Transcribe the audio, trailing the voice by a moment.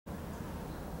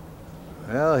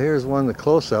Well, here's one, the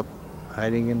close-up,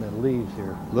 hiding in the leaves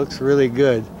here. Looks really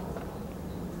good.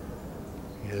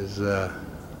 His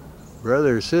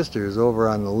brother or sister is over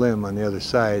on the limb on the other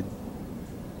side.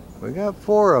 We got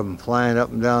 4 of them flying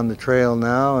up and down the trail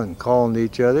now and calling to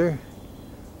each other.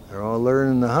 They're all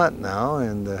learning to hunt now,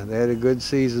 and they had a good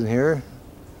season here.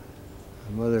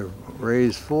 The mother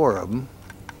raised 4 of them.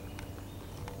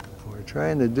 We're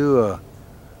trying to do a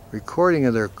recording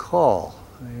of their call.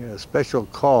 They got a special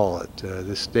call at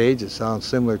this stage. It sounds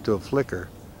similar to a flicker.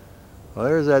 Well,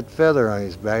 there's that feather on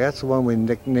his back. That's the one we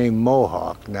nicknamed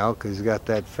Mohawk now because he's got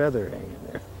that feather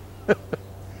hanging there.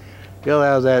 He'll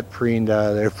have that preened out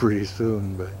of there pretty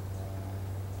soon, but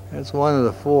that's one of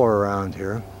the 4 around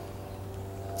here.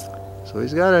 So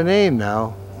he's got a name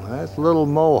now. That's Little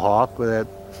Mohawk with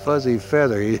that fuzzy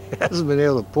feather. He hasn't been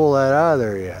able to pull that out of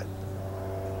there yet.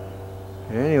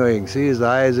 Anyway, you can see his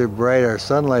eyes are bright. Our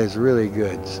sunlight is really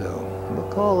good, so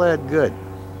we'll call that good.